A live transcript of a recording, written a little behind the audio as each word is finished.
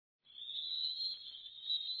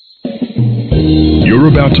You're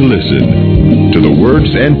about to listen to the words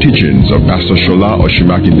and teachings of Pastor Olusola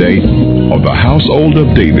of the Household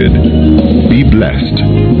of David. Be blessed.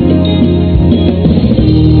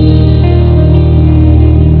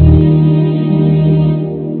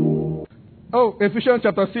 Oh, Ephesians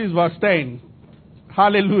chapter 6 verse 10.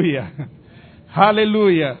 Hallelujah.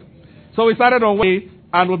 Hallelujah. So we started on way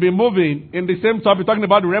and we'll be moving in the same topic, talking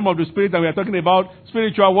about the realm of the spirit, and we are talking about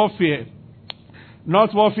spiritual warfare.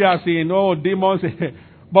 Not warfare as in, demons,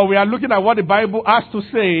 but we are looking at what the Bible has to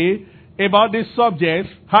say about this subject.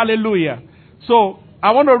 Hallelujah. So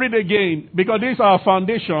I want to read again because this is our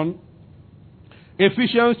foundation.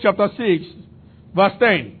 Ephesians chapter 6 verse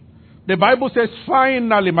 10. The Bible says,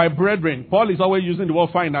 finally, my brethren. Paul is always using the word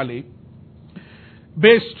finally.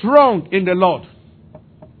 Be strong in the Lord.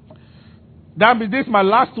 This is my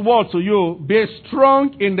last word to you. Be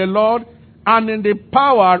strong in the Lord and in the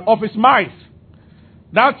power of his might.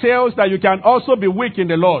 That tells that you can also be weak in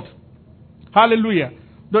the Lord. Hallelujah.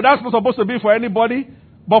 Though that's not supposed to be for anybody,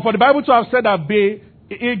 but for the Bible to have said that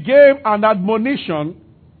he gave an admonition.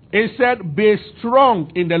 He said, be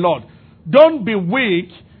strong in the Lord. Don't be weak.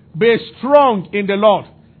 Be strong in the Lord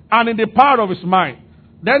and in the power of his might.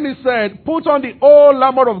 Then he said, put on the whole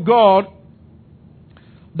armor of God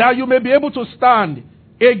that you may be able to stand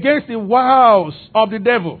against the wiles of the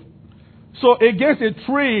devil. So against the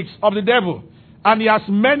tricks of the devil. And he has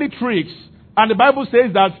many tricks. And the Bible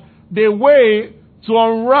says that the way to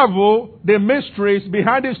unravel the mysteries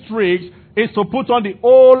behind these tricks is to put on the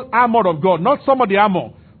whole armor of God. Not some of the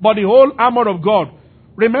armor, but the whole armor of God.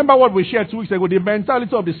 Remember what we shared 2 weeks ago, the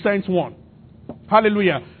mentality of the saint one.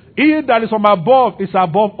 Hallelujah. He that is from above is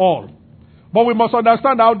above all. But we must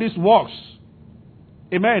understand how this works.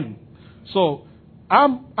 Amen. So,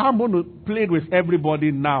 I'm going to plead with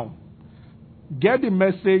everybody now. Get the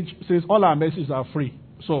message, since all our messages are free.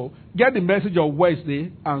 So, get the message of Wednesday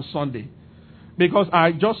and Sunday. Because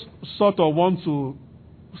I just sort of want to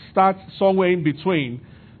start somewhere in between.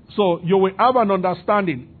 So, you will have an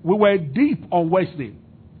understanding. We were deep on Wednesday.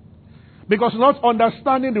 Because not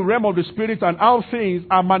understanding the realm of the spirit and how things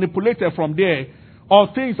are manipulated from there, or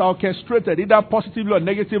things are orchestrated, either positively or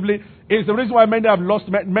negatively, is the reason why many have lost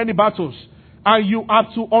many battles. And you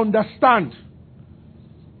have to understand.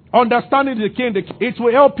 Understanding the king, it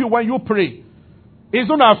will help you when you pray. It's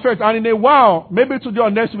going to affect, and in a while, maybe today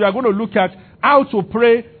or next, we are going to look at how to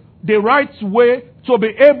pray the right way to be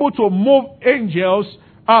able to move angels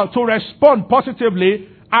to respond positively,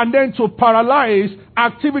 and then to paralyze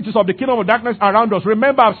activities of the kingdom of darkness around us.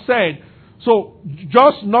 Remember, I've said, so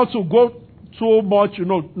just not to go too much,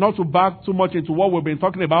 not to back too much into what we've been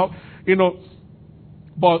talking about,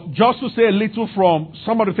 but just to say a little from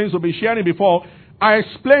some of the things we've been sharing before. I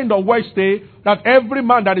explained on Wednesday that every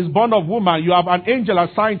man that is born of woman, you have an angel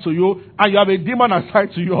assigned to you, and you have a demon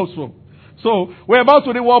assigned to you also. So, we're about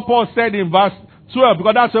to read what Paul said in verse 12,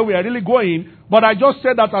 because that's where we are really going. But I just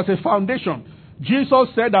said that as a foundation. Jesus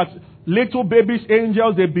said that little babies,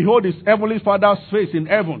 angels, they behold his heavenly Father's face in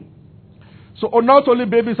heaven. So, not only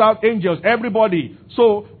babies have angels, everybody.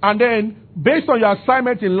 So, and then, based on your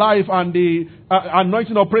assignment in life and the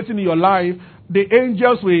anointing operating in your life, the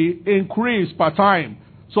angels will increase per time.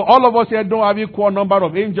 So all of us here don't have equal number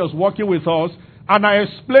of angels working with us. And I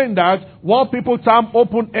explained that what people term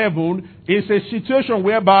open heaven is a situation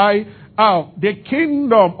whereby the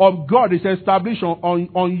kingdom of God is established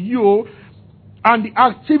on you, and the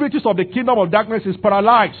activities of the kingdom of darkness is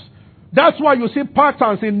paralyzed. That's why you see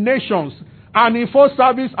patterns in nations. And in first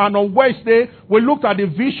service and on Wednesday, we looked at the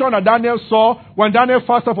vision that Daniel saw when Daniel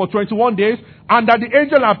fasted for 21 days. And that the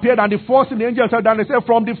angel appeared, and the first thing the angel said, Daniel said,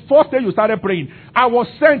 from the first day you started praying, I was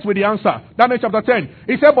sent with the answer. Daniel chapter 10.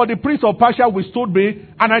 He said, but the prince of Persia withstood me,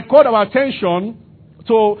 and I called our attention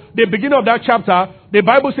to the beginning of that chapter. The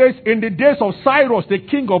Bible says, in the days of Cyrus, the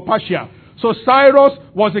king of Persia. So Cyrus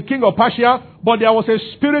was the king of Persia, but there was a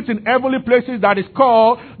spirit in heavenly places that is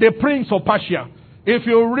called the prince of Persia. If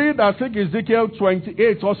you read, I think Ezekiel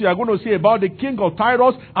 28, also you are going to see about the king of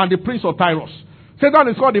Tyrus and the prince of Tyrus. Satan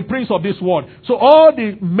is called the prince of this world. So all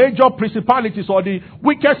the major principalities or the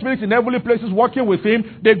wicked spirits in heavenly places working with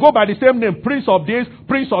him, they go by the same name. Prince of this,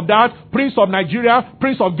 prince of that, prince of Nigeria,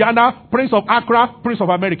 prince of Ghana, prince of Accra, prince of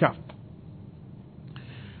America.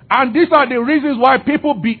 And these are the reasons why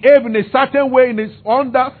people behave in a certain way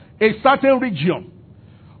under a certain region.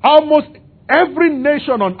 Almost every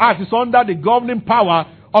nation on earth is under the governing power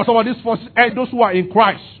of some of these forces, and those who are in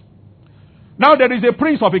Christ. Now there is a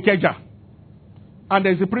prince of Ikeja. And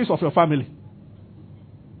there is a prince of your family.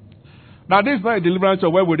 Now, this is not a deliverance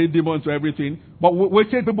of where we read demons to everything, but we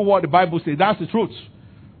tell people what the Bible says. That's the truth.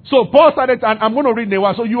 So, Paul started, and I'm going to read in a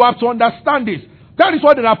while, so you have to understand this. That is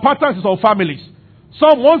why there are patterns of families.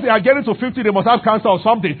 Some, once they are getting to 50, they must have cancer or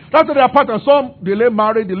something. That's why there are patterns. Some delay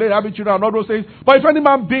marriage, delay having children, and all those things. But if any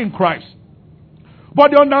man be in Christ,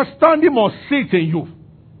 but the understanding must sit in you.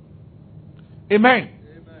 Amen.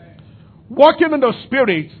 Walking in the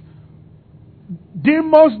Spirit,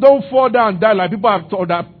 demons don't fall down and die like people have told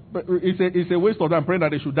that it's a waste of time praying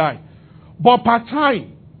that they should die. But part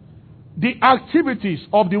time, the activities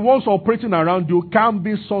of the ones operating around you can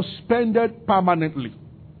be suspended permanently,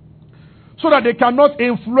 so that they cannot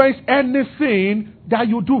influence anything that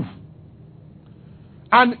you do.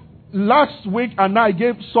 And last week, I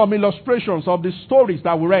gave some illustrations of the stories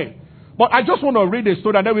that we read. But I just want to read a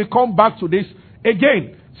story and then we come back to this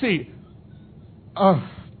again. See,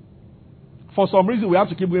 for some reason we have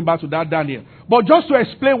to keep going back to that Daniel. But just to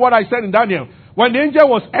explain what I said in Daniel, when the angel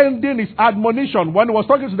was ending his admonition, when he was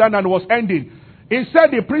talking to Daniel and was ending, he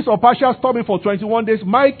said the prince of Persia stopped me for 21 days.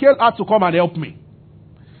 Michael had to come and help me.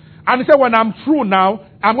 And he said, when I'm through now,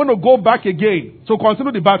 I'm going to go back again to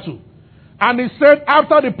continue the battle. And he said,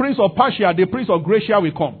 after the prince of Persia, the prince of Gracia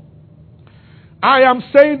will come. I am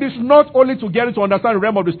saying this not only to get you to understand the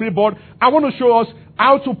realm of the spirit, but I want to show us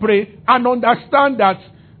how to pray and understand that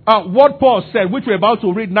what Paul said, which we're about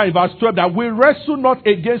to read now in verse 12, that we wrestle not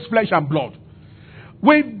against flesh and blood.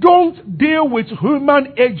 We don't deal with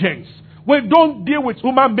human agents. We don't deal with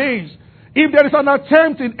human beings. If there is an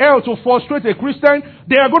attempt in hell to frustrate a Christian,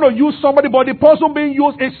 they are going to use somebody, but the person being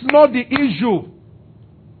used is not the issue.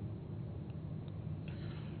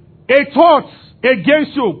 A thought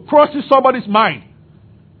against you crosses somebody's mind.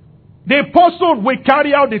 The person will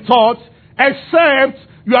carry out the thought except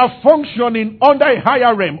you are functioning under a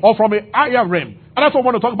higher realm or from a higher realm. And that's what I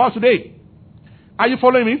want to talk about today. Are you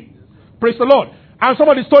following me? Praise the Lord. And some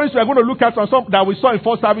of the stories we are going to look at are some that we saw in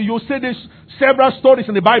first service. You'll see these several stories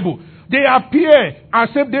in the Bible. They appear and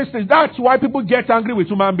say this thing. That's why people get angry with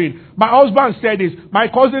human beings. My husband said this. My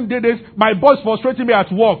cousin did this. My boss frustrated me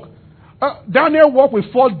at work. Daniel worked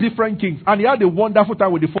with 4 different kings, and he had a wonderful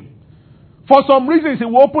time with the 4. For some reasons, he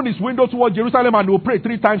will open his window towards Jerusalem and he will pray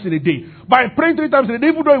 3 times in a day. By praying 3 times in a day,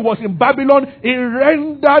 even though he was in Babylon, he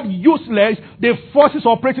rendered useless the forces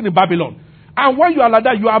operating in Babylon. And when you are like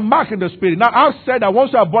that, you are marked in the spirit. Now, I've said that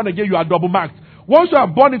once you are born again, you are double marked. Once you are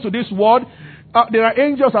born into this world, there are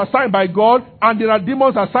angels assigned by God and there are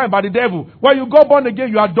demons assigned by the devil. When you go born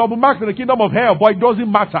again, you are double marked in the kingdom of hell, but it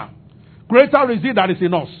doesn't matter. Greater is he that is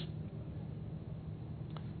in us.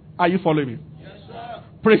 Are you following me? Yes, sir.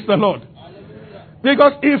 Praise the Lord. Hallelujah.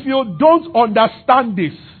 Because if you don't understand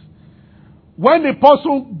this, when the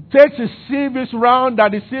person takes his CVs round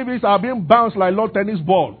and the CVs are being bounced like lawn tennis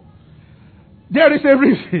ball, there is a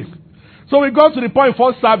reason. So we got to the point in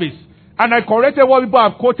first service, and I corrected what people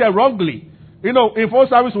have quoted wrongly. You know, in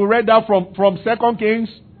first service we read that from 2 Kings.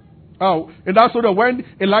 In that sort of when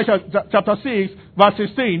Elisha, chapter 6, verse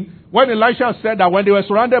 16, when Elisha said that when they were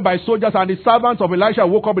surrounded by soldiers and the servants of Elisha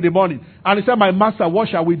woke up in the morning, and he said, my master, what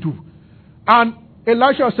shall we do? And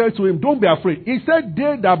Elisha said to him, don't be afraid. He said,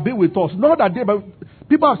 they that be with us, not that they, but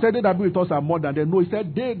people have said they that be with us are more than them. No, he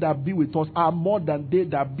said, they that be with us are more than they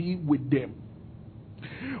that be with them.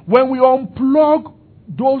 When we unplug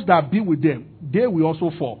those that be with them, they will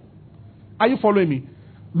also fall. Are you following me?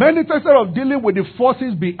 Many instead of dealing with the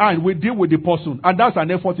forces behind, we deal with the person, and that's an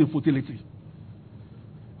effort in futility.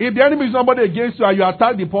 If the enemy is somebody against you and you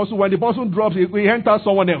attack the person, when the person drops, it enters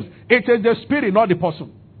someone else. It is the spirit, not the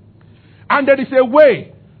person. And there is a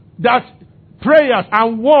way that prayers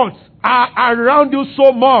and words are around you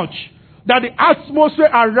so much that the atmosphere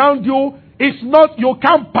around you is not, you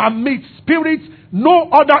can't permit spirits, no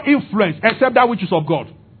other influence except that which is of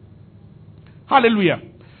God. Hallelujah.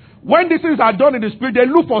 When these things are done in the spirit, they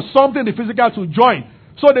look for something in the physical to join.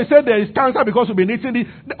 So they say there is cancer because we've been eating it.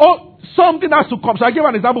 Oh, something has to come. So I gave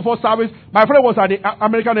an example for service. My friend was at the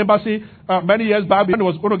American embassy many years back. He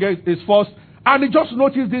was going to get his first. And he just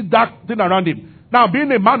noticed this dark thing around him. Now,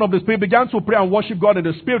 being a man of the spirit, began to pray and worship God in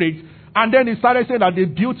the spirit. And then he started saying that the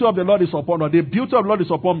beauty of the Lord is upon us. The beauty of the Lord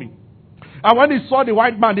is upon me. And when he saw the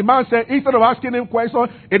white man, the man said, instead of asking him questions,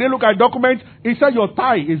 he didn't look at documents. He said, your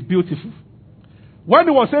tie is beautiful. When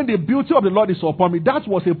he was saying the beauty of the Lord is upon me, that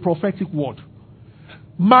was a prophetic word.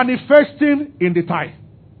 Manifesting in the tie.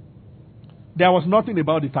 There was nothing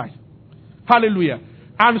about the tie. Hallelujah.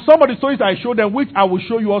 And some of the stories I showed them, which I will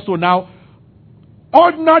show you also now,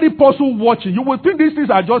 ordinary person watching, you will think these things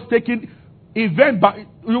are just taking event by,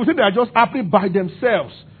 you will think they are just happening by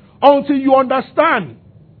themselves. Until you understand.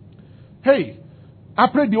 Hey, I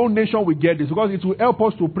pray the whole nation will get this because it will help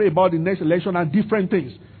us to pray about the next election and different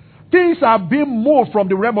things. Things are being moved from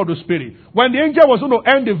the realm of the spirit. When the angel was going to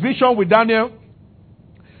end the vision with Daniel,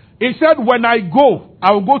 He said, when I go,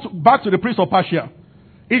 I will go back to the prince of Persia.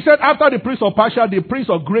 He said, after the prince of Persia, the prince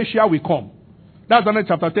of Gracia will come. That's Daniel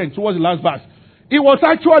chapter 10, towards the last verse. He was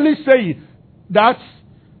actually saying that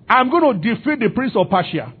I'm going to defeat the prince of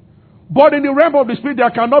Persia. But in the realm of the spirit,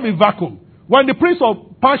 there cannot be vacuum. When the prince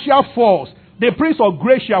of Persia falls, the prince of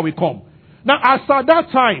Gracia will come. Now, as at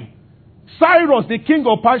that time, Cyrus, the king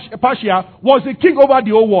of Persia, was the king over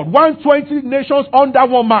the whole world. 120 nations under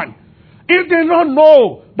one man. He did not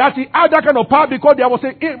know that he had that kind of power because there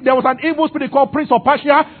was an evil spirit called Prince of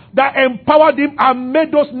Persia that empowered him and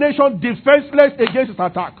made those nations defenseless against his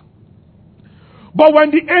attack. But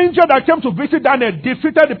when the angel that came to visit Daniel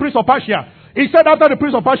defeated the Prince of Persia, he said after the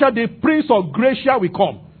Prince of Persia, the Prince of Gracia will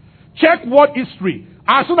come. Check what history.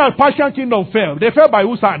 As soon as Persian kingdom fell, they fell by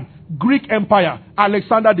whose hand? Greek Empire,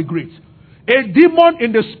 Alexander the Great. A demon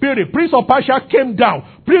in the spirit, Prince of Persia, came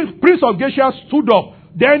down. Prince of Gracia stood up.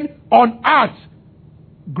 Then on earth,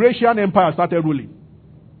 Grecian Empire started ruling.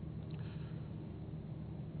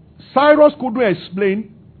 Cyrus couldn't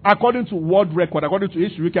explain, according to world record, according to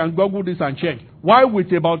history, you can Google this and check, why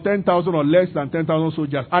with about 10,000 or less than 10,000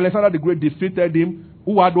 soldiers, Alexander the Great defeated him,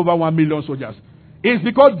 who had over 1 million soldiers. It's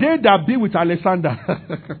because they that be with Alexander.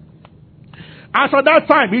 As at that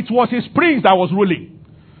time, it was his prince that was ruling.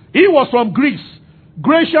 He was from Greece.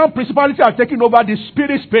 Grecian principality had taken over the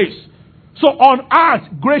spirit space. So on earth,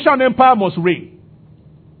 Grecian Empire must reign.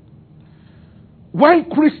 When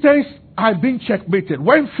Christians are being checkmated,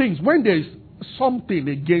 when there is something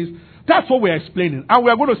against, that's what we're explaining. And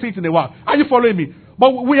we are going to see it in a while. Are you following me?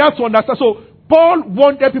 But we have to understand. So Paul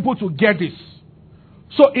wanted people to get this.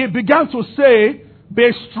 So he began to say,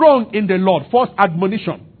 be strong in the Lord. First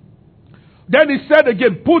admonition. Then he said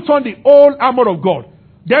again, put on the whole armor of God.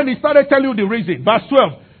 Then he started telling you the reason. Verse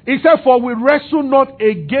 12. He said, for we wrestle not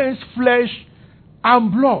against flesh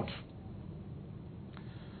and blood.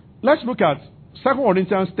 Let's look at 2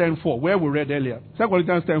 Corinthians 10:4, where we read earlier. 2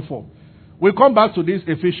 Corinthians 10:4. We'll come back to this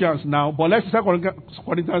Ephesians now, but let's 2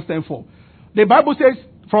 Corinthians 10:4. The Bible says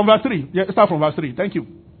from verse 3. Yeah, start from verse 3. Thank you.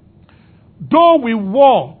 Though we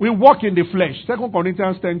walk in the flesh. 2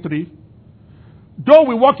 Corinthians 10:3. Though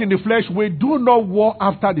we walk in the flesh, we do not war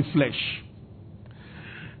after the flesh.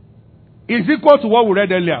 Is equal to what we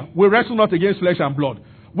read earlier. We wrestle not against flesh and blood.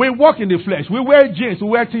 We walk in the flesh. We wear jeans. We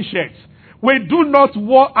wear t-shirts. We do not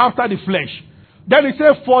war after the flesh. Then he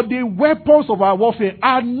said, for the weapons of our warfare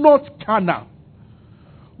are not carnal,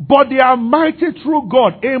 but they are mighty through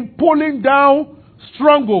God in pulling down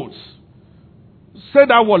strongholds. Say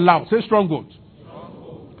that word loud. Say strongholds.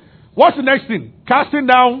 What's the next thing? Casting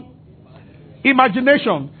down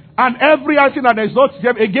imagination and every action that exalts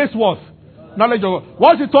them against what? Knowledge of God.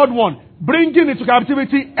 What's the third one? Bringing into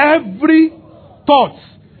captivity every thought.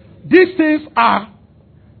 These things are,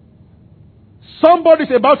 somebody's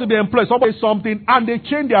about to be employed, somebody something, and they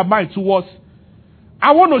change their mind towards.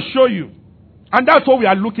 I want to show you, and that's what we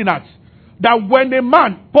are looking at, that when a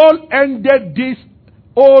man, Paul ended this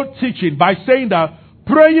old teaching by saying that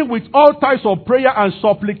praying with all types of prayer and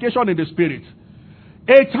supplication in the Spirit,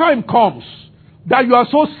 a time comes that you are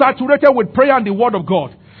so saturated with prayer and the Word of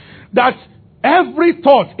God that every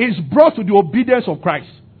thought is brought to the obedience of Christ.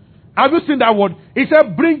 Have you seen that word? It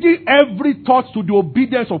said bringing every thought to the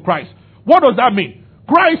obedience of Christ. What does that mean?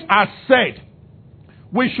 Christ has said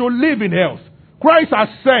we should live in health. Christ has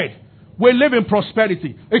said we live in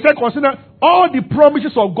prosperity. He said consider all the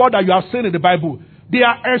promises of God that you have seen in the Bible. They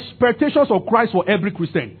are expectations of Christ for every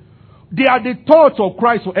Christian. They are the thoughts of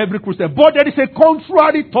Christ for every Christian. But there is a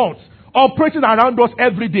contrary thought operating around us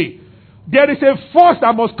every day. There is a force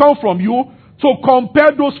that must come from you to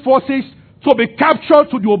compel those forces to be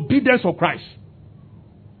captured to the obedience of Christ.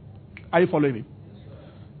 Are you following me?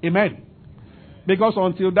 Amen. Because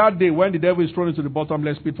until that day when the devil is thrown into the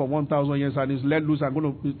bottomless pit for 1,000 years and is let loose and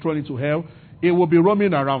going to be thrown into hell, it will be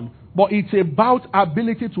roaming around. But it's about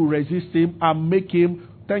ability to resist him and make him,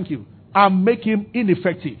 and make him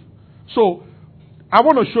ineffective. So, I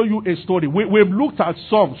want to show you a story. We've looked at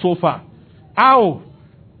some so far. How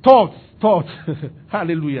thoughts,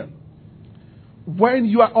 hallelujah. When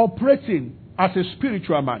you are operating as a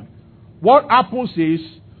spiritual man, what happens is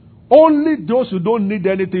only those who don't need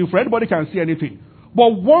anything, for anybody can see anything. But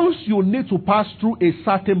once you need to pass through a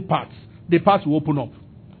certain path, the path will open up.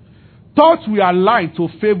 Thoughts will align to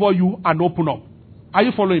favor you and open up. Are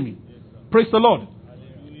you following me? Yes, praise the Lord.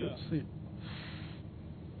 Hallelujah.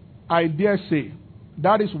 I dare say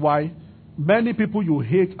that is why many people you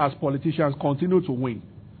hate as politicians continue to win.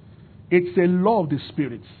 It's a law of the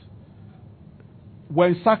Spirit.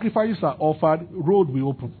 When sacrifices are offered, road will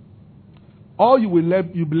open. All you'll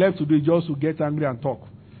be left to do is just to get angry and talk.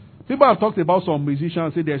 People have talked about some musicians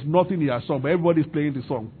and say there's nothing in their song, but everybody's playing the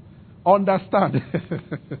song. Understand?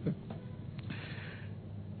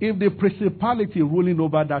 If the principality ruling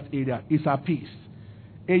over that area is at peace,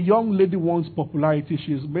 a young lady wants popularity,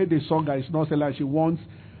 she's made a song that is not selling, she wants,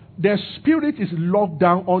 the spirit is locked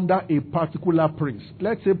down under a particular prince.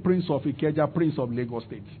 Let's say Prince of Ikeja, Prince of Lagos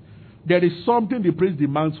State. There is something the prince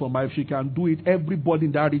demands from her. If she can do it, everybody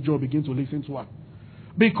in that region will begin to listen to her.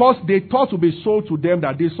 Because they thought to be sold to them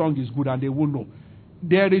that this song is good and they won't know.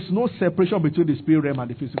 There is no separation between the spirit realm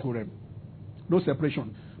and the physical realm. No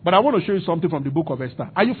separation. But I want to show you something from the book of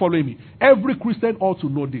Esther. Are you following me? Every Christian ought to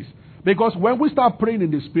know this. Because when we start praying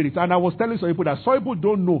in the spirit, and I was telling some people that some people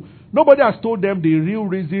don't know, nobody has told them the real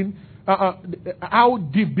reason how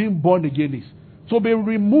deep being born again is. To be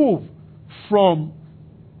removed from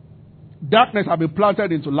darkness and be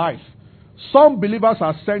planted into life. Some believers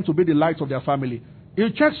are sent to be the light of their family. You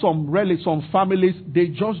check some relatives, some families, they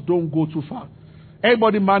just don't go too far.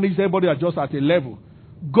 Everybody manages, everybody are just at a level.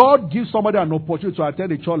 God gives somebody an opportunity to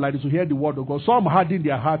attend a church like this, to hear the word of God. Some harden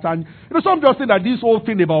their heart, and some just think that this whole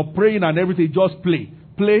thing about praying and everything, just play.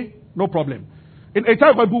 Play, no problem. In a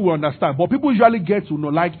time when people will understand, but people usually get to know,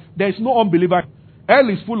 like, there is no unbeliever. Hell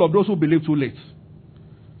is full of those who believe too late.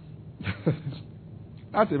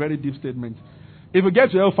 That's a very deep statement. If you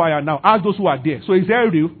get to hellfire now, ask those who are there. So is hell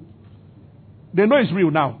real? They know it's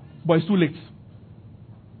real now, but it's too late.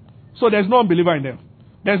 So there's no unbeliever in hell.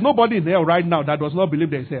 There's nobody in hell right now that does not believe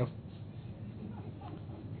there's hell.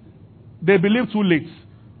 They believe too late.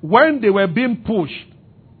 When they were being pushed,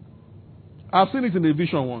 I've seen it in the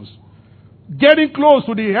vision once, getting close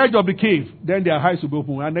to the edge of the cave, then their eyes will be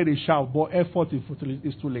open, and then they shout, but effort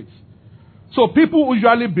is too late. So people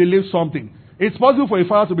usually believe something. It's possible for a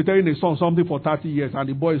father to be telling his son something for 30 years, and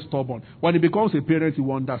the boy is stubborn. When he becomes a parent, he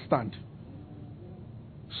will understand.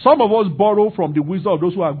 Some of us borrow from the wisdom of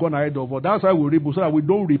those who have gone ahead of us. That's why we read, so that we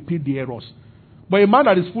don't repeat the errors. But a man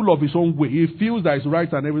that is full of his own way, he feels that it's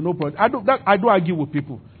right and everything, no problem. I don't argue with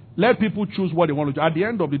people. Let people choose what they want to do. At the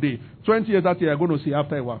end of the day, 20 years, 30 years, you're going to see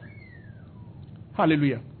after a while.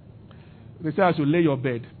 Hallelujah. They say I should lay your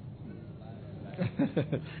bed.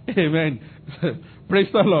 Amen. Praise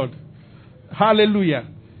the Lord. Hallelujah.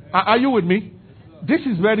 Are you with me? This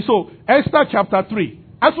is very, so Esther chapter 3.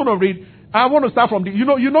 I just want to read. I want to start from you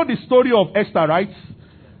know the story of Esther, right?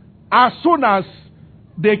 As soon as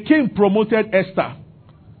the king promoted Esther,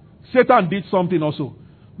 Satan did something also.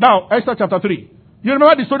 Now, Esther chapter 3. You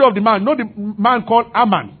remember the story of the man? You know the man called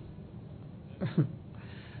Haman.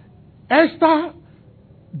 Esther,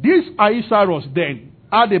 this Ahasuerus then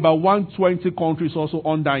had about 120 countries also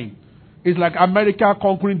under him. It's like America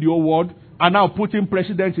conquering the whole world and now putting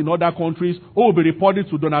presidents in other countries who will be reported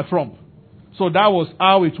to Donald Trump. So that was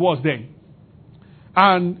how it was then.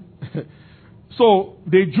 And so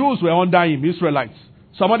the Jews were under him, Israelites.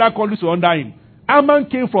 Some other countries were under him. Haman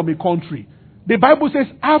came from a country. The Bible says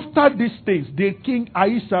after these things, the king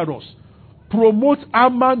Ahasuerus promotes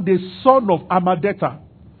Haman, the son of Hammedatha.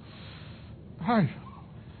 Hi.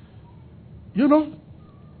 You know,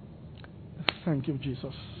 thank you,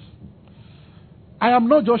 Jesus. I am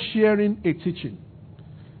not just sharing a teaching.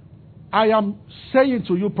 I am saying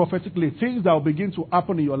to you prophetically things that will begin to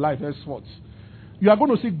happen in your life henceforth. You are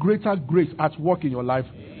going to see greater grace at work in your life,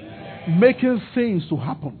 making things to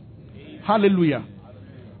happen. Hallelujah.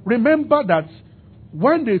 Remember that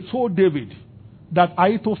when they told David that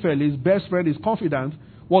Ahithophel, his best friend, his confidant,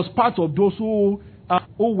 was part of those who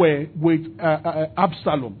were with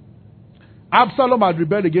Absalom. Absalom had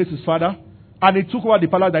rebelled against his father, and he took over the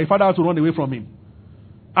palace that his father had to run away from him.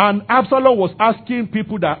 And Absalom was asking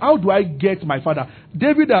people that, how do I get my father?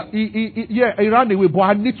 David, he ran away, but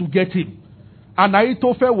I need to get him. And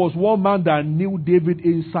Ahithophel was one man that knew David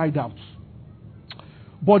inside out.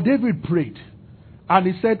 But David prayed, and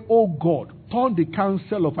he said, oh God, turn the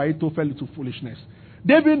counsel of Ahithophel into foolishness.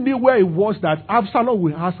 David knew where it was that Absalom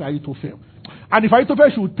will ask Ahithophel. And if Ahithophel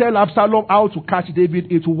should tell Absalom how to catch David,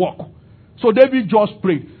 it will work. So David just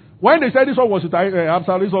prayed. When they said this one was with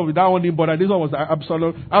Absalom, this one with that one, but this one was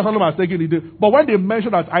Absalom, Absalom has taken it. But when they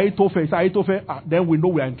mentioned that Ahithophel, then we know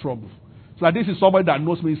we are in trouble. So this is somebody that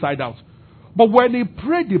knows me inside out. But when he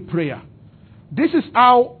prayed the prayer, this is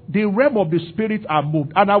how the realm of the spirit are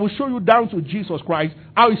moved. And I will show you down to Jesus Christ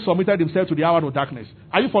how he submitted himself to the hour of darkness.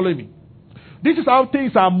 Are you following me? This is how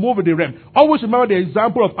things are moved in the realm. Always remember the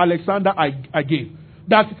example of Alexander I gave.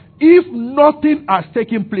 That if nothing has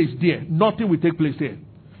taken place there, nothing will take place there.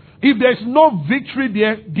 If there's no victory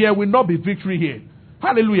there, there will not be victory here.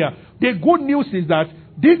 Hallelujah. The good news is that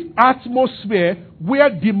this atmosphere where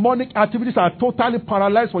demonic activities are totally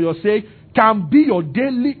paralyzed for your sake can be your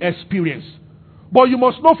daily experience. But you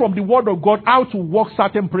must know from the word of God how to work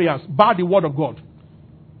certain prayers by the word of God.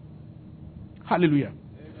 Hallelujah.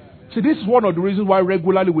 See, this is one of the reasons why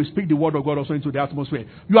regularly we speak the word of God also into the atmosphere.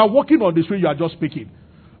 You are walking on the street, you are just speaking.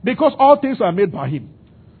 Because all things are made by Him.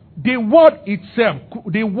 The word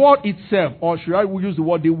itself, or should I use the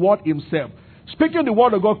word Himself. Speaking the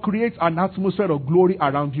word of God creates an atmosphere of glory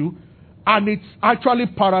around you, and it actually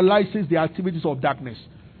paralyzes the activities of darkness.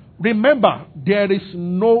 Remember, there is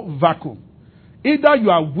no vacuum. Either you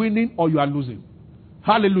are winning or you are losing.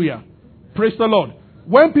 Hallelujah. Praise the Lord.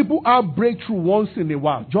 When people have breakthrough once in a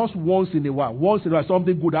while, just once in a while,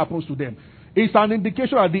 something good happens to them. It's an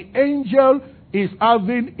indication that the angel is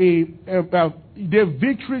having the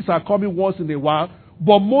victories are coming once in a while,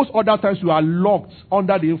 but most other times you are locked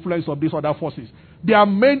under the influence of these other forces. Their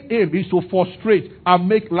main aim is to frustrate and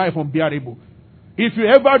make life unbearable. If you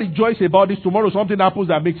ever rejoice about this, tomorrow something happens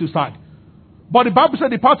that makes you sad. But the Bible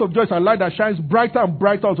said the path of joy is a light that shines brighter and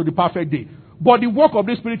brighter unto the perfect day. But the work of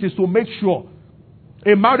the Spirit is to make sure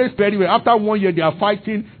a marriage anyway, after 1 year they are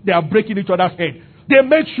fighting, they are breaking each other's head. They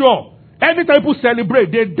make sure anytime people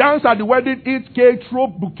celebrate, they dance at the wedding, eat cake, throw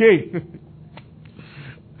bouquet.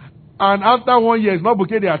 And after 1 year, it's not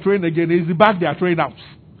bouquet they are throwing again, it's the bag they are throwing out.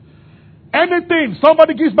 Anything,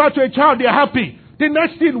 somebody gives birth to a child, they are happy. The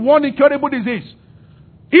next thing, one incurable disease.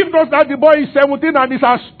 If not that, the boy is 17 and is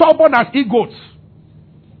as stubborn as eagles.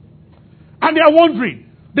 And they are wondering,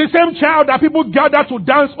 the same child that people gather to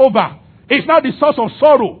dance over is now the source of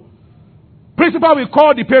sorrow. Principal will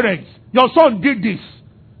call the parents, your son did this.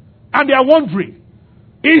 And they are wondering,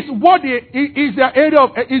 is what they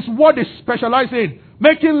specialize in,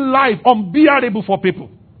 making life unbearable for people.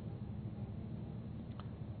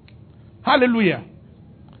 Hallelujah.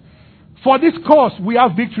 For this cause, we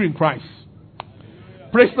have victory in Christ.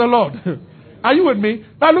 Praise the Lord. Are you with me?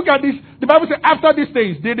 Now look at this. The Bible says, after these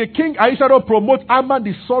things, did the king Ahasuerus promote Haman,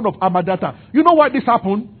 the son of Hammedatha. You know why this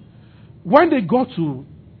happened? When they got to...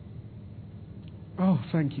 Oh,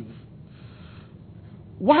 thank you.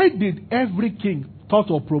 Why did every king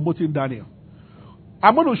thought of promoting Daniel?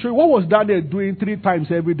 I'm going to show you what was Daniel doing 3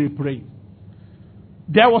 times every day praying.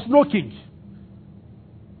 There was no king.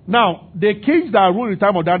 Now, the kings that ruled in the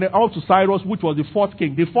time of Daniel, out to Cyrus, which was the 4th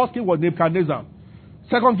king. The 1st king was Nebuchadnezzar.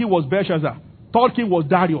 2nd king was Belshazzar. 3rd king was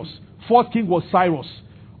Darius. 4th king was Cyrus.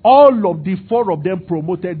 All of the 4 of them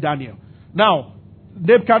promoted Daniel. Now,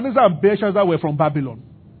 Nebuchadnezzar and Belshazzar were from Babylon.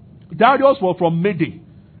 Darius was from Mede.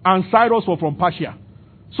 And Cyrus was from Persia.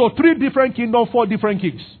 So 3 different kingdoms, 4 different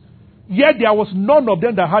kings. Yet there was none of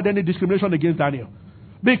them that had any discrimination against Daniel.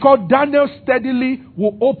 Because Daniel steadily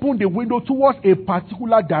will open the window towards a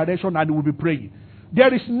particular direction and he will be praying.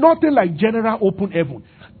 There is nothing like general open heaven.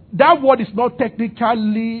 That word is not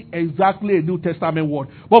technically exactly a New Testament word.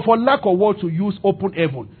 But for lack of word to use open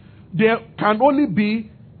heaven, there can only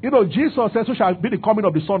be, Jesus said, so shall be the coming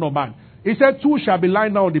of the Son of Man. He said, 2 shall be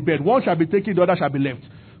lying down on the bed. 1 shall be taken, the other shall be left.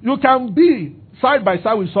 You can be side by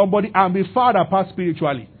side with somebody and be far apart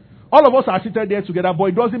spiritually. All of us are seated there together, but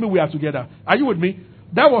it doesn't mean we are together. Are you with me?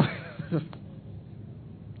 That was...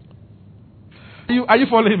 Are you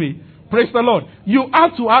following me? Praise the Lord. You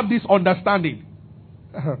have to have this understanding.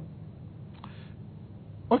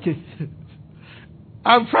 Okay.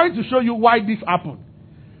 I'm trying to show you why this happened.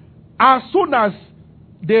 As soon as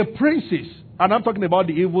the princes, and I'm talking about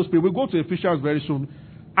the evil spirit, we'll go to Ephesians very soon.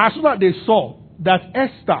 As soon as they saw that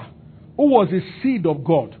Esther, who was the seed of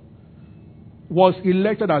God, was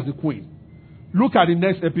elected as the queen. Look at the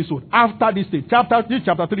next episode. After this thing, chapter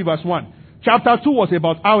 3 verse 1. Chapter 2 was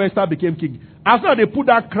about how Esther became king. After they put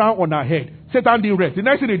that crown on her head, Satan did rest. The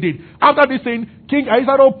next thing they did, after this thing, King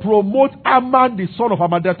Ahasuerus promoted Haman, the son of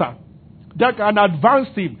Hammedatha, that can advance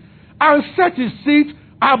him and set his seat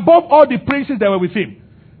above all the princes that were with him.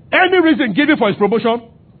 Any reason given for his promotion?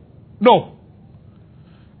 No.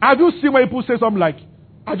 Have you seen when people say something like,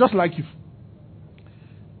 I just like you?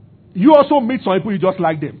 You also meet some people you just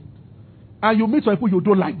like them. And you meet some people you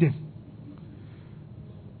don't like them.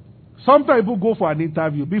 Sometimes people go for an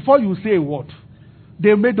interview. Before you say a word,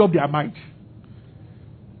 they made up their mind.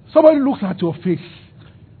 Somebody looks at your face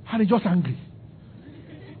and is just angry.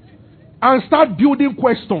 And start building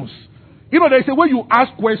questions. There's a way you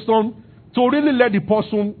ask questions to really let the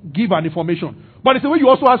person give an information. But there's a way you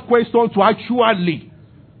also ask questions to actually,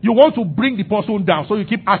 you want to bring the person down. So you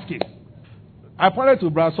keep asking. I pointed to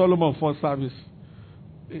Brother Solomon for service.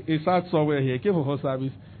 He sat somewhere here. He came for first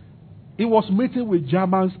service. He was meeting with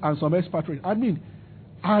Germans and some expatriates.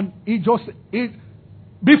 And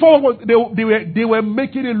before they were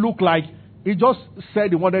making it look like he just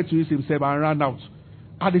said he wanted to use himself and ran out.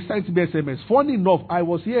 And they sent me SMS. Funny enough, I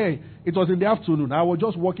was here. It was in the afternoon. I was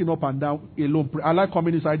just walking up and down alone. I like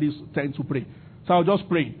coming inside this tent to pray. So I was just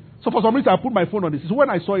praying. So for some reason, I put my phone on this. So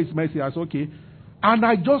when I saw his message, I said, okay. And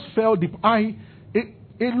I just felt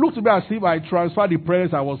it looked to me as if I transferred the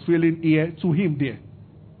prayers I was feeling here to him there.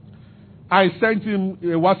 I sent him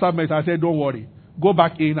a WhatsApp message. I said, don't worry. Go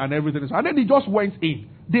back in and everything. And then he just went in.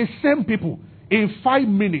 The same people, in 5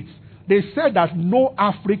 minutes, they said that no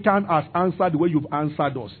African has answered the way you've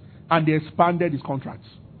answered us. And they expanded his contracts.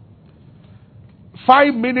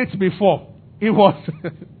 5 minutes before, it was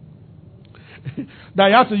that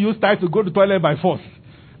you have to use time to go to the toilet by force.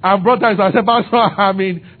 And brothers, I said,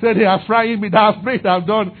 Pastor, said they are frying me. That's great. I've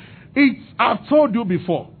done. I've told you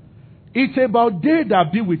before. It's about they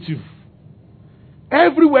that be with you.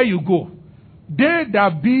 Everywhere you go, they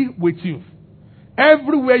that be with you.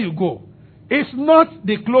 Everywhere you go. It's not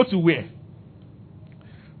the clothes you wear.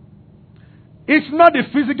 It's not the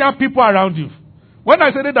physical people around you. When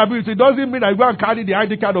I say they that be with you, it doesn't mean I go and carry the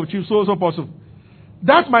ID card of chief so person.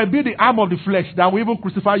 That might be the arm of the flesh that will even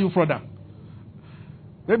crucify you further.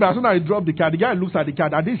 Maybe as soon as I drop the card, the guy looks at the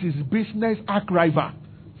card, and this is business archiver.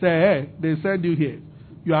 Say, hey, they send you here.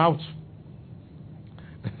 You're out.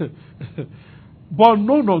 But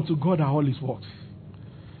known unto God are all his works.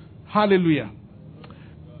 Hallelujah.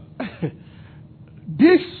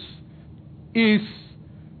 This is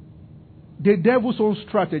the devil's own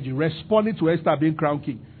strategy, responding to Esther being crowned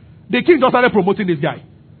king. The king just started promoting this guy.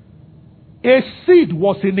 A seed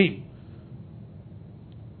was in him.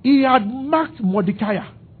 He had marked Mordecai.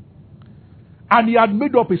 And he had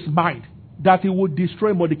made up his mind that he would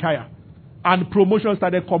destroy Mordecai. And promotion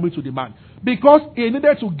started coming to the man. Because he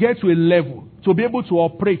needed to get to a level to be able to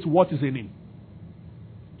operate what is in him.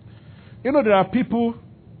 You know, there are people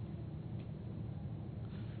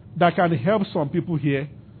that can help some people here,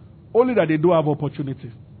 only that they don't have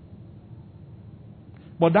opportunity.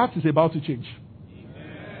 But that is about to change.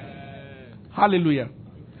 Amen. Hallelujah.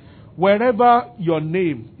 Wherever your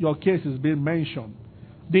name, your case is being mentioned,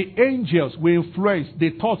 the angels will influence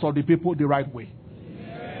the thoughts of the people the right way.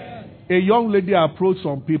 Amen. A young lady approached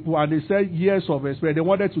some people and they said years of experience. They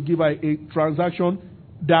wanted to give her a transaction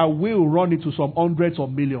that will run into some hundreds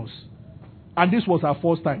of millions. And this was her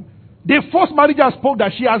first time. The first manager spoke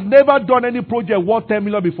that she has never done any project worth 10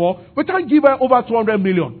 million before. We can't give her over 200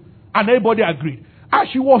 million. And everybody agreed. As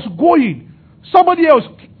she was going, somebody else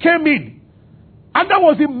came in. And that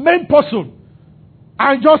was the main person.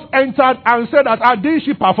 And just entered and said that, did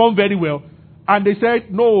she perform very well? And they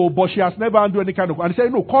said, no, but she has never done any kind of... And they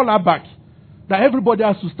said, no, call her back. That everybody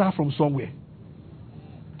has to start from somewhere.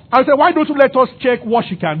 And I said, why don't you let us check what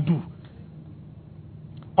she can do?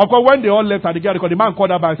 Of course, when they all left and the man called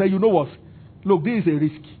her back and said, you know what? Look, this is a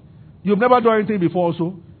risk. You've never done anything before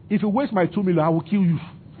also. If you waste my 2 million, I will kill you.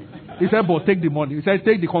 He said, but take the money. He said,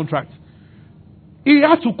 take the contract. He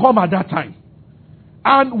had to come at that time.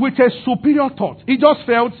 And with a superior thought, he just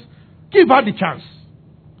felt, give her the chance.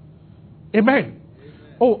 Amen. Amen.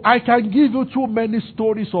 Oh, I can give you too many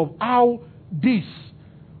stories of how this.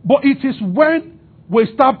 But it is when we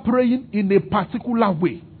start praying in a particular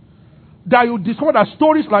way that you discover that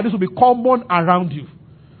stories like this will be common around you.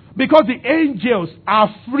 Because the angels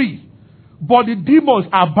are free, but the demons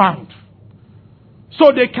are bound.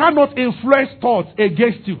 So they cannot influence thoughts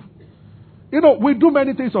against you. You know, we do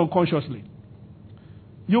many things unconsciously.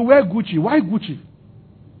 You wear Gucci. Why Gucci?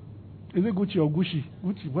 Is it Gucci or Gucci?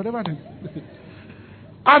 Gucci, whatever it is.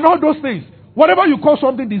 And all those things. Whatever you call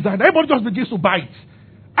something design, everybody just begins to buy it.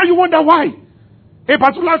 And you wonder why. A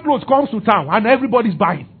particular clothes comes to town and everybody's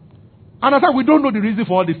buying. And I said, we don't know the reason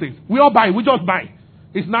for all these things. We all buy. We just buy.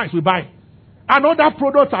 It's nice. We buy. And other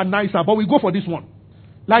products are nicer, but we go for this one.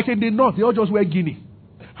 Like in the north, they all just wear Guinea.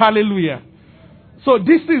 Hallelujah. So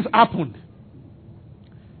these things happened.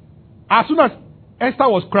 As soon as Esther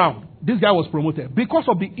was crowned, this guy was promoted because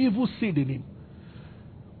of the evil seed in him.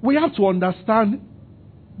 We have to understand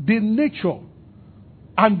the nature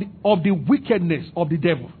and of the wickedness of the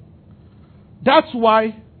devil. That's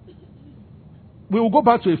why we will go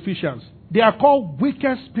back to Ephesians. They are called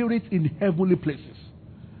wicked spirits in heavenly places.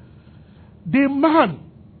 The man,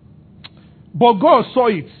 but God saw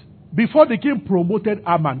it. Before the king promoted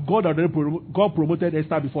Haman, God promoted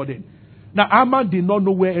Esther before then. Now Haman did not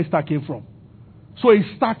know where Esther came from. So he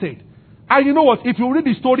started. And you know what? If you read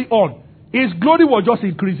the story on, his glory was just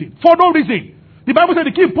increasing. For no reason. The Bible said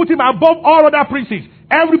the king put him above all other princes.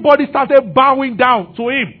 Everybody started bowing down to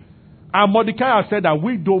him. And Mordecai said that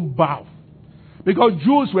we don't bow. Because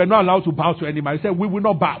Jews were not allowed to bow to any man. He said, we will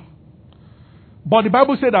not bow. But the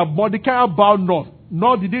Bible said that Mordecai bowed not,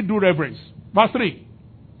 nor did he do reverence. Verse 3.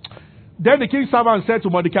 Then the king's servant said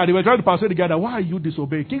to Mordecai, they were trying to persuade the guy that, why are you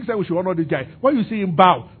disobeying? King said we should honor this guy. When you see him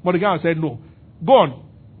bow, Mordecai said no. Go on.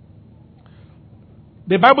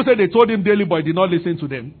 The Bible said they told him daily, but he did not listen to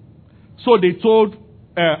them. So they told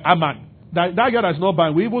Haman that guy that's not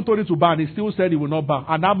bowing, we even told him to bow, and he still said he will not bow.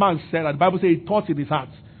 And Haman said, and the Bible said he thought in his heart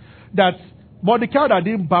that Mordecai that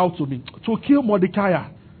didn't bow to me, to kill Mordecai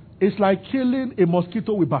is like killing a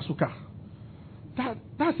mosquito with bazooka.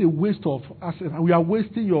 That's a waste of assets. You are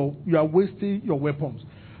wasting your weapons.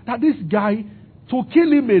 That this guy, to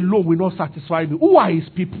kill him alone will not satisfy me. Who are his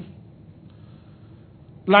people?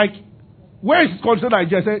 Like, where is concerned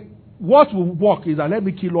Nigeria? Say, what will work is that let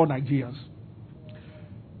me kill all Nigerians.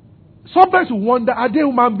 Sometimes you wonder, are there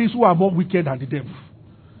human beings who are more wicked than the devil?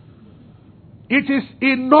 It is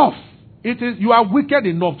enough. You are wicked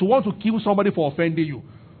enough to want to kill somebody for offending you.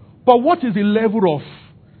 But what is the level of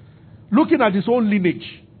looking at his own lineage?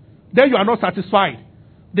 Then you are not satisfied.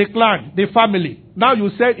 The clan, the family. Now you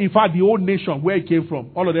said, in fact, the whole nation where he came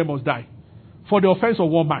from, all of them must die for the offense of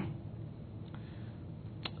one man.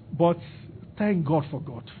 But thank God for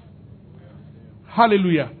God.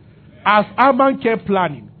 Hallelujah. As Haman kept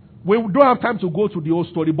planning, we don't have time to go to the whole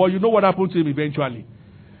story, but you know what happened to him eventually.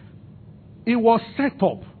 It was set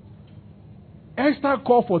up. Esther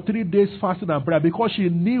called for 3 days fasting and prayer because she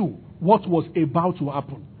knew what was about to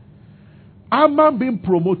happen. Haman being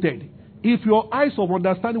promoted, if your eyes of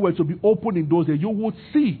understanding were to be open in those days, you would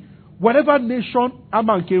see whatever nation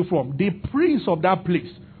Haman came from, the prince of that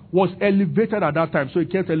place was elevated at that time, so he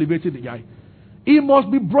kept elevating the guy. He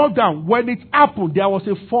must be brought down. When it happened, there was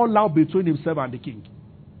a fallout between himself and the king.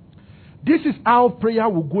 This is how prayer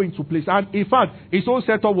will go into place. And in fact, his own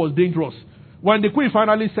setup was dangerous. When the queen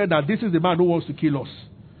finally said that this is the man who wants to kill us,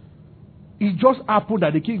 it just happened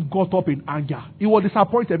that the king got up in anger. He was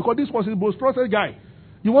disappointed because this was his most trusted guy.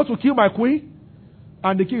 You want to kill my queen?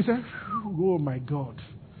 And the king said, oh my God.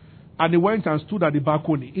 And he went and stood at the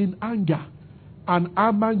balcony in anger. And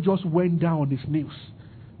Haman just went down on his knees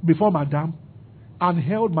before Madame and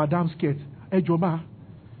held Madame's skirt. Hey, Joma,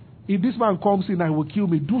 if this man comes in and will kill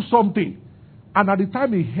me, do something. And at the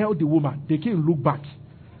time he held the woman, the king looked back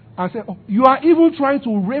and said, oh, you are even trying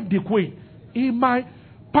to rape the queen in my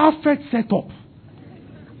perfect setup.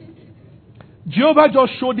 Jehovah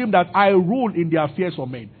just showed him that I rule in the affairs of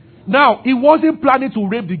men. Now, he wasn't planning to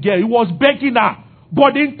rape the girl. He was begging her.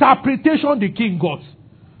 But the interpretation the king got.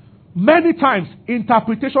 Many times,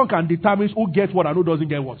 interpretation can determine who gets what and who doesn't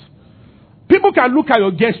get what. People can look at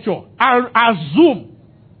your gesture and assume.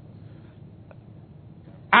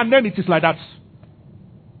 And then it is like that.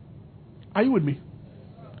 Are you with me?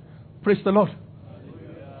 Praise the Lord.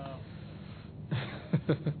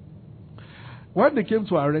 When they came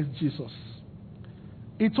to arrest Jesus,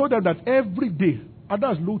 he told them that every day, and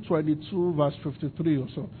that's Luke 22 verse 53 or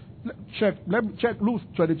so. Let me check Luke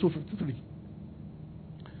 22, 53.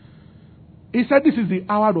 He said this is the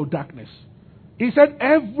hour of darkness. He said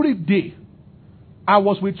every day I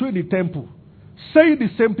was with you in the temple, saying the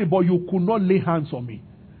same thing, but you could not lay hands on me.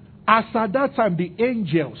 As at that time the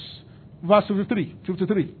angels, verse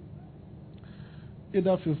 53.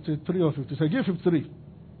 Either 53 or 56. Give 53.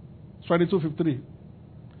 22, 53.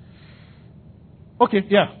 Okay,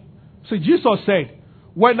 yeah. So Jesus said,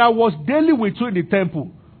 when I was daily with you in the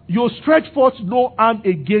temple, you stretched forth no hand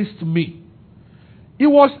against me. He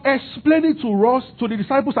was explaining to us, to the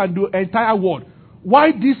disciples and the entire world,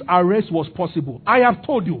 why this arrest was possible. I have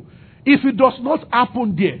told you, if it does not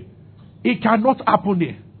happen there, it cannot happen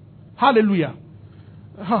there. Hallelujah.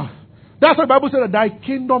 That's why the Bible says that thy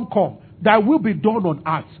kingdom come, thy will be done on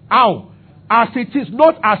earth. How? As it is,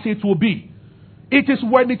 not as it will be. It is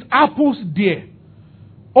when it happens there.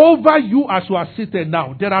 Over you as you are seated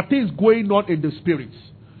now, there are things going on in the spirits.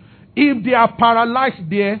 If they are paralyzed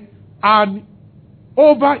there and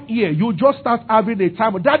over here, you just start having a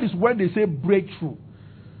time. That is when they say breakthrough.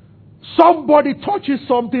 Somebody touches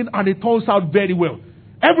something and it turns out very well.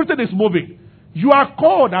 Everything is moving. You are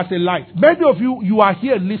called as a light. Many of you are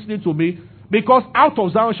here listening to me because out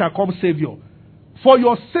of Zion shall come Savior. For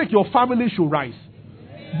your sake, your family should rise.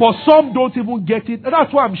 But some don't even get it. And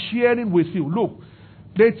that's why I'm sharing with you. Look,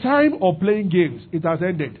 the time of playing games, it has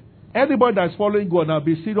ended. Anybody that's following God now,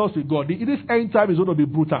 be serious with God. This end time is going to be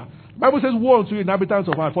brutal. The Bible says, woe unto you, inhabitants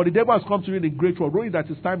of earth, for the devil has come to you in a great trouble, knowing that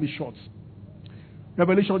his time is short.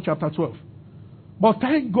 Revelation chapter 12. But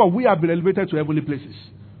thank God we have been elevated to heavenly places.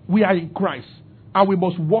 We are in Christ. And we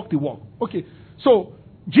must walk the walk. Okay. So,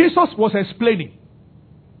 Jesus was explaining.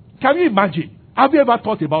 Can you imagine? Have you ever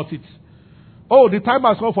thought about it? Oh, the time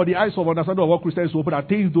has come for the eyes of understanding of what Christians to open, that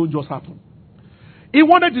things don't just happen. He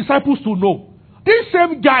wanted disciples to know. These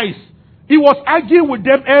same guys, He was arguing with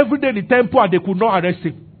them every day in the temple and they could not arrest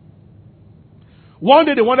him. One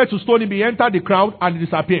day they wanted to stone him. He entered the crowd and he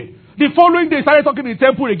disappeared. The following day he started talking in the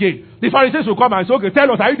temple again. The Pharisees will come and say, okay, tell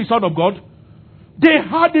us, are you the Son of God? They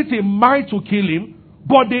had it in mind to kill him,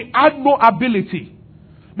 but they had no ability.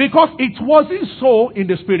 Because it wasn't so in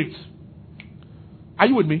the spirit. Are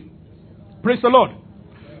you with me? Praise the Lord.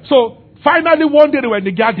 So, finally one day they were in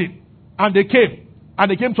the garden and they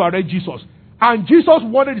came to arrest Jesus. And Jesus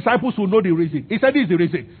wanted the disciples to know the reason. He said, this is the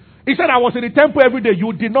reason. He said, I was in the temple every day.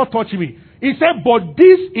 You did not touch me. He said, but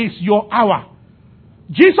this is your hour.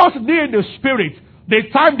 Jesus knew in the spirit the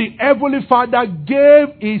time the Heavenly Father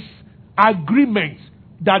gave his agreement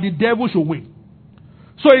that the devil should win.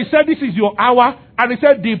 So he said, this is your hour. And he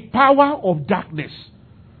said, the power of darkness.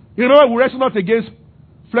 You know, we wrestle not against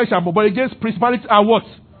flesh and blood, but against principality and what?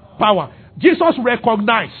 Power. Jesus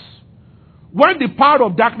recognized when the power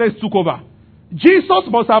of darkness took over. Jesus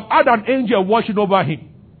must have had an angel watching over him.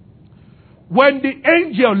 When the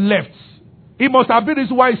angel left, it must have been this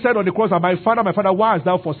why he said on the cross, my Father, why hast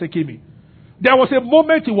thou forsaken me? There was a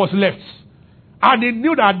moment he was left. And he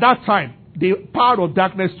knew that at that time, the power of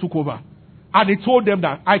darkness took over. And he told them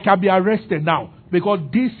that I can be arrested now because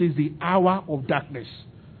this is the hour of darkness.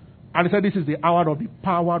 And he said this is the hour of the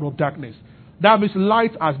power of darkness. That means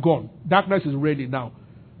light has gone. Darkness is reigning now.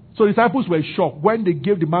 So the disciples were shocked when they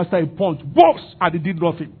gave the master a punch. Box! And he did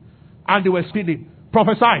nothing. And they were spinning,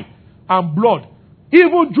 prophesying, and blood.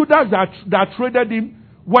 Even Judas that traded him,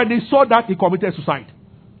 when he saw that, he committed suicide.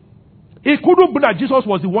 It couldn't be that Jesus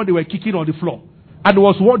was the one they were kicking on the floor. And it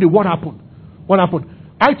was what happened? What happened?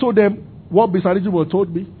 I told them what Miss Alijibo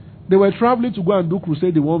told me. They were traveling to go and do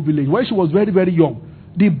crusade in one village. When she was very, very young,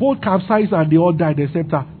 the boat capsized and they all died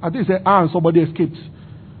except her. I think they said, and somebody escaped.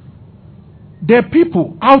 The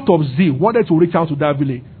people, out of zeal, wanted to reach out to that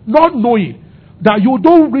village, not knowing that you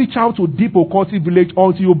don't reach out to deep occultic village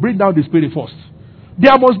until you bring down the spirit first.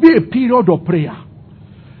 There must be a period of prayer.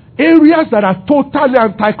 Areas that are totally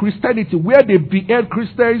anti-Christianity, where they behead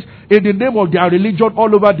Christians in the name of their religion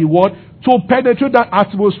all over the world, to penetrate that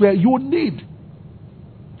atmosphere, you need.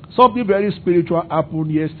 Something very spiritual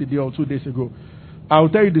happened yesterday or 2 days ago. I will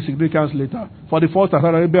tell you the significance later. For the first time,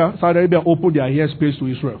 Saudi Arabia opened their airspace to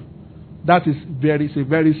Israel. That is a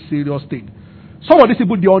very serious thing. Some of these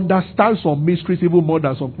people, they understand some mysteries even more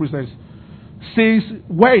than some Christians. Since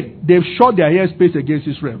when they've shot their airspace against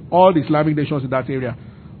Israel, all the Islamic nations in that area.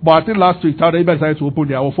 But I think last week, Saudi Arabia decided to open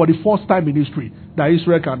their own for the first time in history that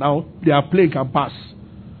Israel can now, their plane can pass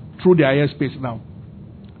through their airspace now.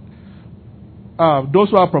 Those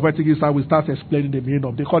who are prophetic inside will start explaining the meaning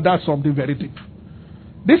of it, because that's something very deep.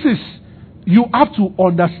 You have to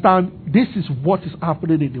understand this is what is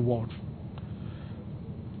happening in the world.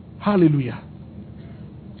 Hallelujah.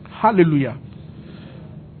 Hallelujah.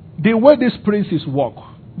 The way these princes work,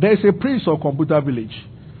 there is a prince of Computer Village.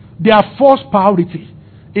 Their first priority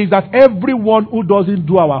is that everyone who doesn't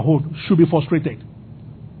do our own should be frustrated.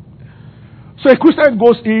 So a Christian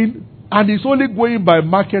goes in and is only going by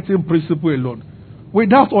marketing principle alone,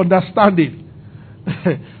 without understanding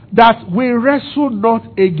that we wrestle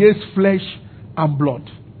not against flesh and blood.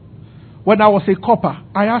 When I was a copper,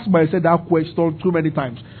 I asked myself that question too many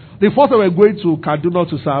times. The first time we were going to Kaduna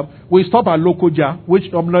to serve, we stopped at Lokoja, which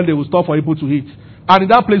normally they will stop for people to eat. And in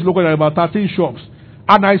that place, Lokoja, there were about 13 shops.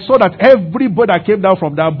 And I saw that everybody that came down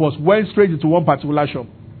from that bus went straight into one particular shop.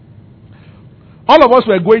 All of us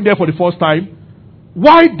were going there for the first time.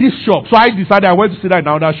 Why this shop? So I decided I went to sit down in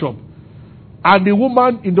another shop. And the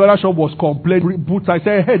woman in the other shop was complaining. I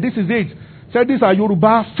said, hey, this is it. Said, these are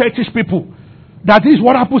Yoruba fetish people. That is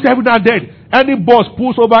what happens every now and then. Any boss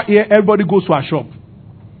pulls over here, everybody goes to her shop.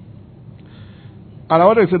 And I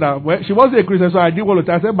wanted to say that, well, she wasn't a Christian, so I didn't want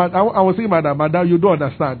to. I said, I was saying, madam, you don't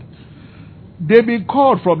understand. They've been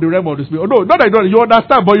called from the realm of the spirit. Oh, no, not that you don't. You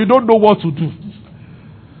understand, but you don't know what to do.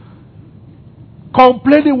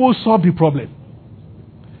 Complaining will solve the problem.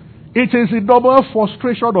 It is the normal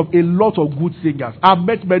frustration of a lot of good singers. I've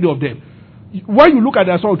met many of them. When you look at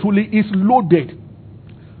their song, truly, it's loaded.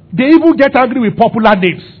 They even get angry with popular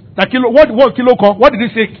names. Like what Kilo call? What did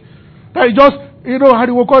he say? That is just, how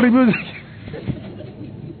do we call the music?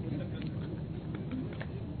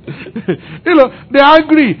 They're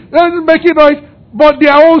angry. They're making noise. But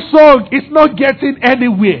their own song is not getting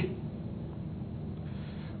anywhere.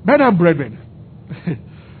 Men and brethren,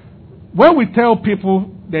 when we tell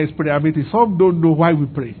people there is prayer meeting, some don't know why we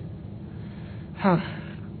pray.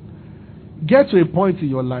 Get to a point in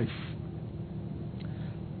your life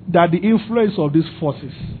that the influence of these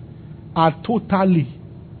forces are totally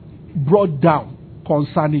brought down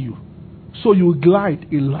concerning you. So you glide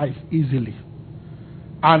in life easily.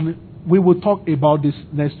 And We will talk about this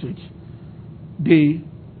next week. The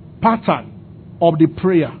pattern of the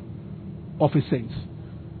prayer of a saint.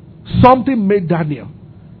 Something made Daniel.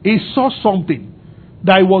 He saw something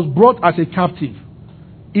that he was brought as a captive.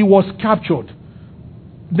 He was captured.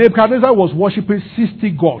 Nebuchadnezzar was worshipping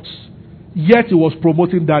 60 gods, yet he was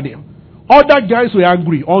promoting Daniel. Other guys were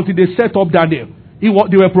angry until they set up Daniel. They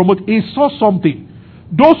were promoted. He saw something.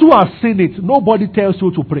 Those who have seen it, nobody tells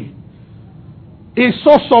you to pray. He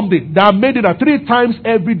saw something that made it that 3 times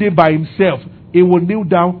every day by himself, he will kneel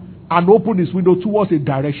down and open his window towards a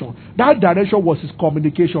direction. That direction was his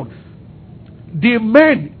communication. The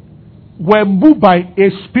men were moved by a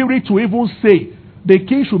spirit to even say the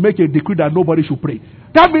king should make a decree that nobody should pray.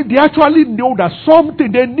 That means they actually knew that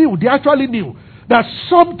something, they actually knew that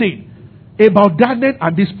something about Daniel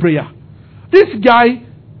and this prayer. This guy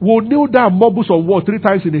will kneel down, mumble some words 3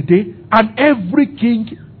 times in a day, and every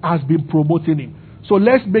king has been promoting him. So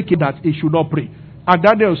let's make it that he should not pray. And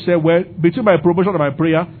Daniel said, well, between my promotion and my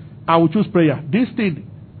prayer, I will choose prayer. This thing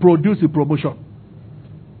produced the promotion.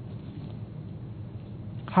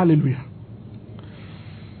 Hallelujah.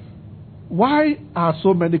 Why are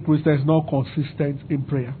so many Christians not consistent in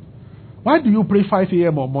prayer? Why do you pray 5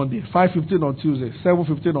 a.m. on Monday, 5:15 on Tuesday,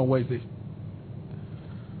 7:15 on Wednesday?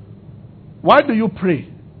 Why do you pray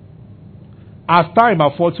as time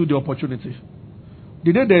affords you the opportunity?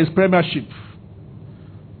 The day there is premiership,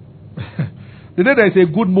 the day there is a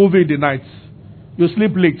good movie in the night, you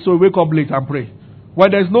sleep late, so you wake up late and pray.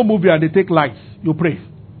 When there is no movie and they take lights, you pray.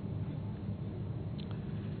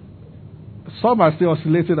 Some are still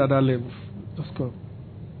oscillating at that level. Just go.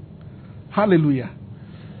 Hallelujah.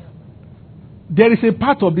 There is a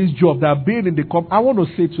part of this job that being in the I want to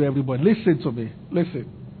say to everybody, listen to me. Listen.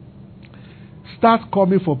 Start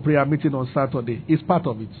coming for prayer meeting on Saturday. It's part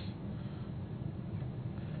of it.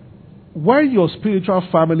 When your spiritual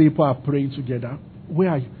family people are praying together, where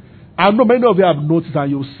are you? I know many of you have noticed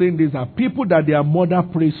and you've seen this, that people that their mother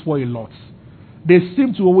prays for a lot, they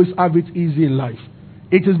seem to always have it easy in life.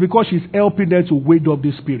 It is because she's helping them to wake up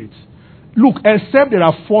the spirit. Look, except there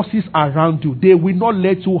are forces around you, they will not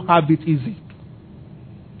let you have it easy.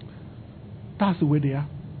 That's the way they are.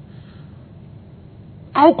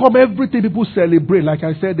 How come everything people celebrate, like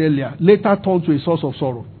I said earlier, later turns to a source of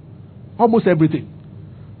sorrow? Almost everything.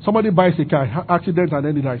 Somebody buys a car, accident, and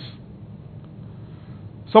then he dies.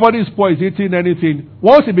 Somebody is poor, is eating anything.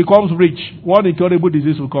 Once he becomes rich, one incurable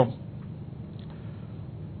disease will come.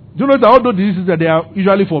 Do you know that all those diseases that they are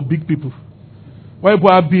usually for big people? When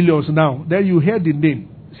people have billions now, then you hear the name.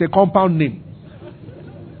 It's a compound name.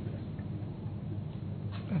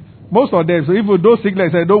 Most of them, so even those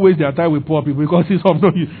sickness, they don't waste their time with poor people because it's of no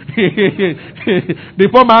use. The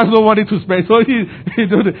poor man has no money to spend, so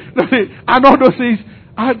and all those things.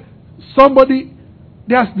 And somebody,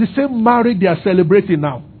 there's the same marriage they are celebrating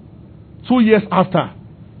now. 2 years after,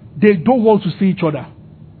 they don't want to see each other.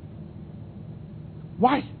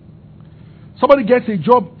 Why? Somebody gets a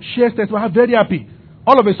job, shares testimony, I'm very happy.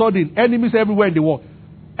 All of a sudden, enemies everywhere in the world.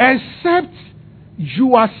 Except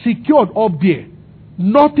you are secured up there.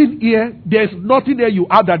 Nothing here, there's nothing there you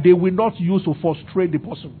are that they will not use to frustrate the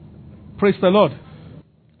person. Praise the Lord.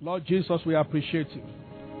 Lord Jesus, we appreciate you.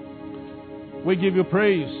 We give you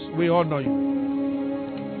praise. We honor you.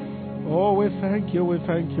 Oh, we thank you, we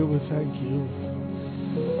thank you, we thank you.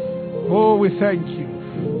 Oh, we thank you.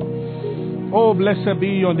 Oh, blessed be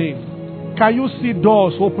your name. Can you see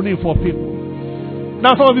doors opening for people?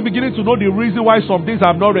 Now some of you beginning to know the reason why some things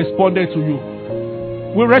have not responded to you.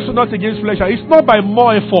 We wrestle not against flesh. It's not by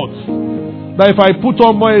more effort. That if I put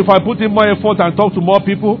in more effort and talk to more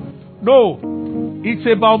people. No. It's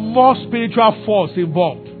about more spiritual force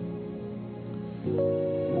involved.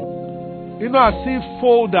 You know, I see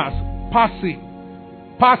folders passing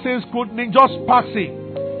scrutiny, just passing.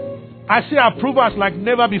 I see approvals like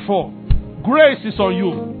never before. Grace is on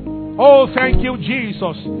you. Oh, thank you,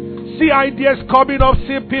 Jesus. See ideas coming up,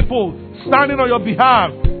 see people standing on your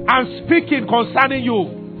behalf and speaking concerning you.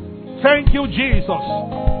 Thank you, Jesus.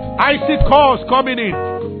 I see calls coming in.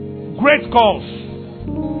 Great calls.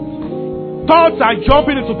 Thoughts are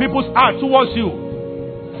jumping into people's hearts towards you.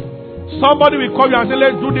 Somebody will call you and say,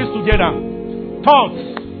 let's do this together. Thoughts.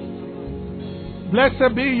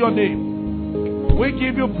 Blessed be your name. We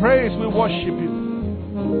give you praise. We worship you.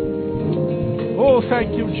 Oh, thank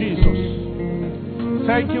you, Jesus.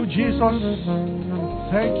 Thank you, Jesus.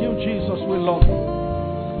 Thank you, Jesus. We love you.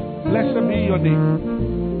 Blessed be your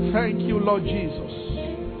name. Thank you, Lord Jesus.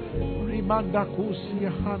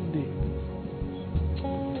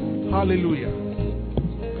 Hallelujah.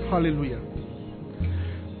 Hallelujah.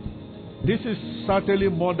 This is certainly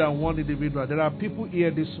more than one individual. There are people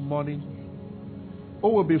here this morning who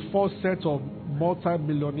will be 4 sets of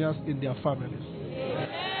multi-millionaires in their families.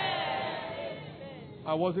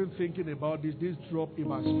 I wasn't thinking about this. This dropped in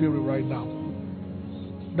my spirit right now.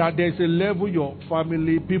 That there's a level your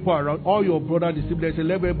family, people around, all your brothers, there's a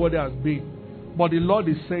level everybody has been. But the Lord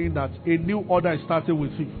is saying that a new order is starting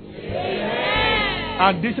with you.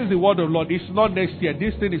 And this is the word of the Lord. It's not next year.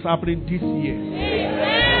 This thing is happening this year.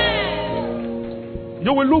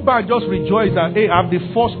 You will look back and just rejoice that, hey, I'm the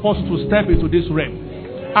first person to step into this realm.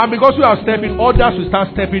 And because you are stepping, others will start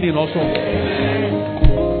stepping in also.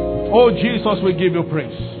 Oh, Jesus, we give you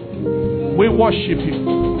praise. We worship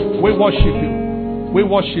you. We worship you. We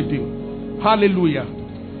worship you. Hallelujah.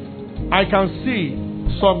 I can see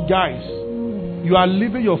some guys. You are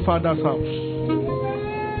leaving your father's house.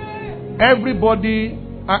 Everybody,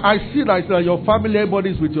 I see that your family,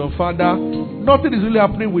 everybody is with your father. Nothing is really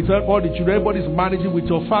happening with all the children. Everybody is managing with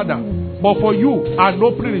your father. But for you, an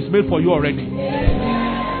opening is made for you already.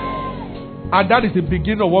 And that is the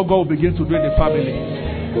beginning of what God will begin to do in the family.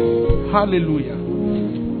 Hallelujah.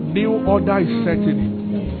 New order is setting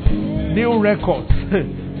in. New records.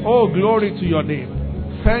 Oh, glory to your name.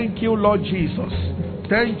 Thank you, Lord Jesus.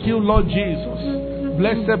 Thank you, Lord Jesus.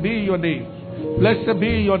 Blessed be your name. Blessed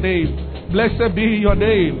be your name. Blessed be your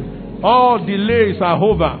name. All delays are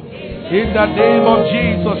over. In the name of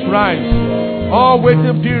Jesus Christ. All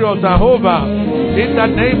waiting periods are over. In the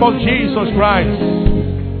name of Jesus Christ.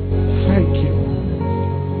 Thank you.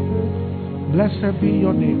 Blessed be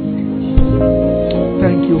your name.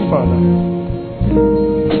 Thank you, Father.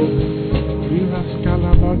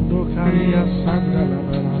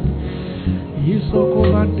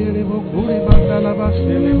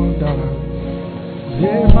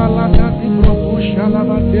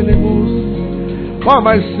 Why am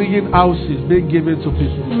I singing houses being given to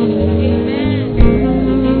people?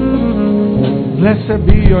 Blessed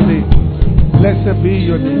be your name. Blessed be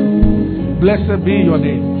your name. Blessed be your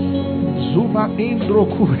name. Zuba Indro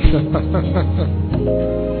Kusha.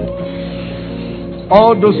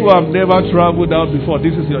 All those who have never traveled out before,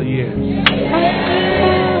 this is your year.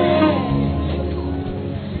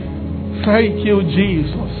 Thank you,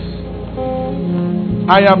 Jesus.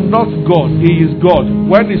 I am not God. He is God.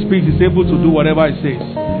 When He speaks, He's able to do whatever He says.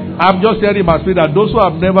 I'm just hearing my spirit that those who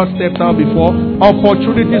have never stepped out before,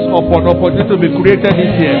 opportunities upon opportunity to be created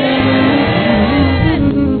this year.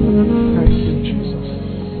 Thank you, Jesus.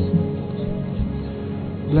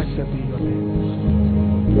 Blessed be your name.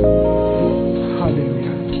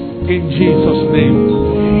 Hallelujah. In Jesus' name.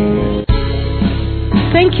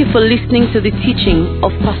 Thank you for listening to the teaching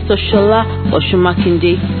of Pastor Shola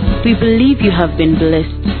Osunmakinde. We believe you have been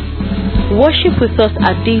blessed. Worship with us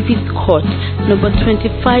at David's Court, number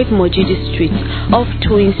 25 Mojidi Street, off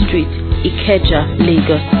Twin Street, Ikeja,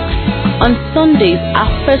 Lagos. On Sundays,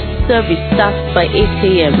 our first service starts by 8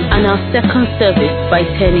 a.m. and our second service by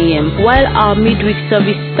 10 a.m., while our midweek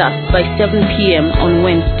service starts by 7 p.m. on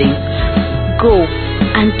Wednesdays. Go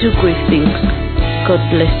and do great things. God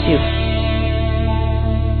bless you.